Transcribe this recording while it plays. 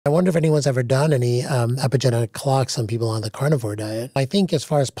I wonder if anyone's ever done any epigenetic clocks on people on the carnivore diet. I think as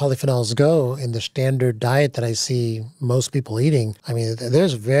far as polyphenols go in the standard diet that I see most people eating, I mean,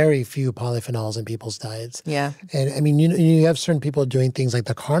 there's very few polyphenols in people's diets. Yeah. And I mean, you have certain people doing things like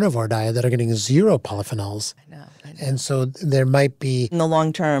the carnivore diet that are getting 0 polyphenols. I know. And so there might be... In the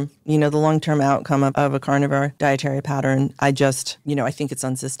long term, the long-term outcome of a carnivore dietary pattern, I think it's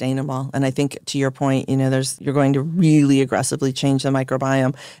unsustainable. And I think, to your point, you're going to really aggressively change the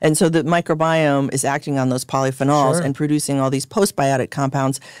microbiome. And so the microbiome is acting on those polyphenols and producing all these postbiotic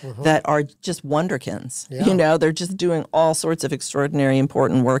compounds that are just wonderkins. Yeah. They're just doing all sorts of extraordinary,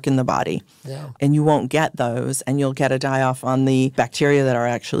 important work in the body. Yeah. And you won't get those, and you'll get a die-off on the bacteria that are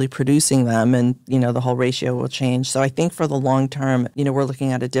actually producing them, and, the whole ratio will change. So I think for the long term, we're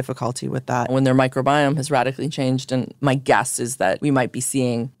looking at a difficulty with that when their microbiome has radically changed. And my guess is that we might be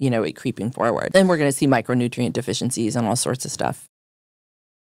seeing, it creeping forward. Then we're going to see micronutrient deficiencies and all sorts of stuff.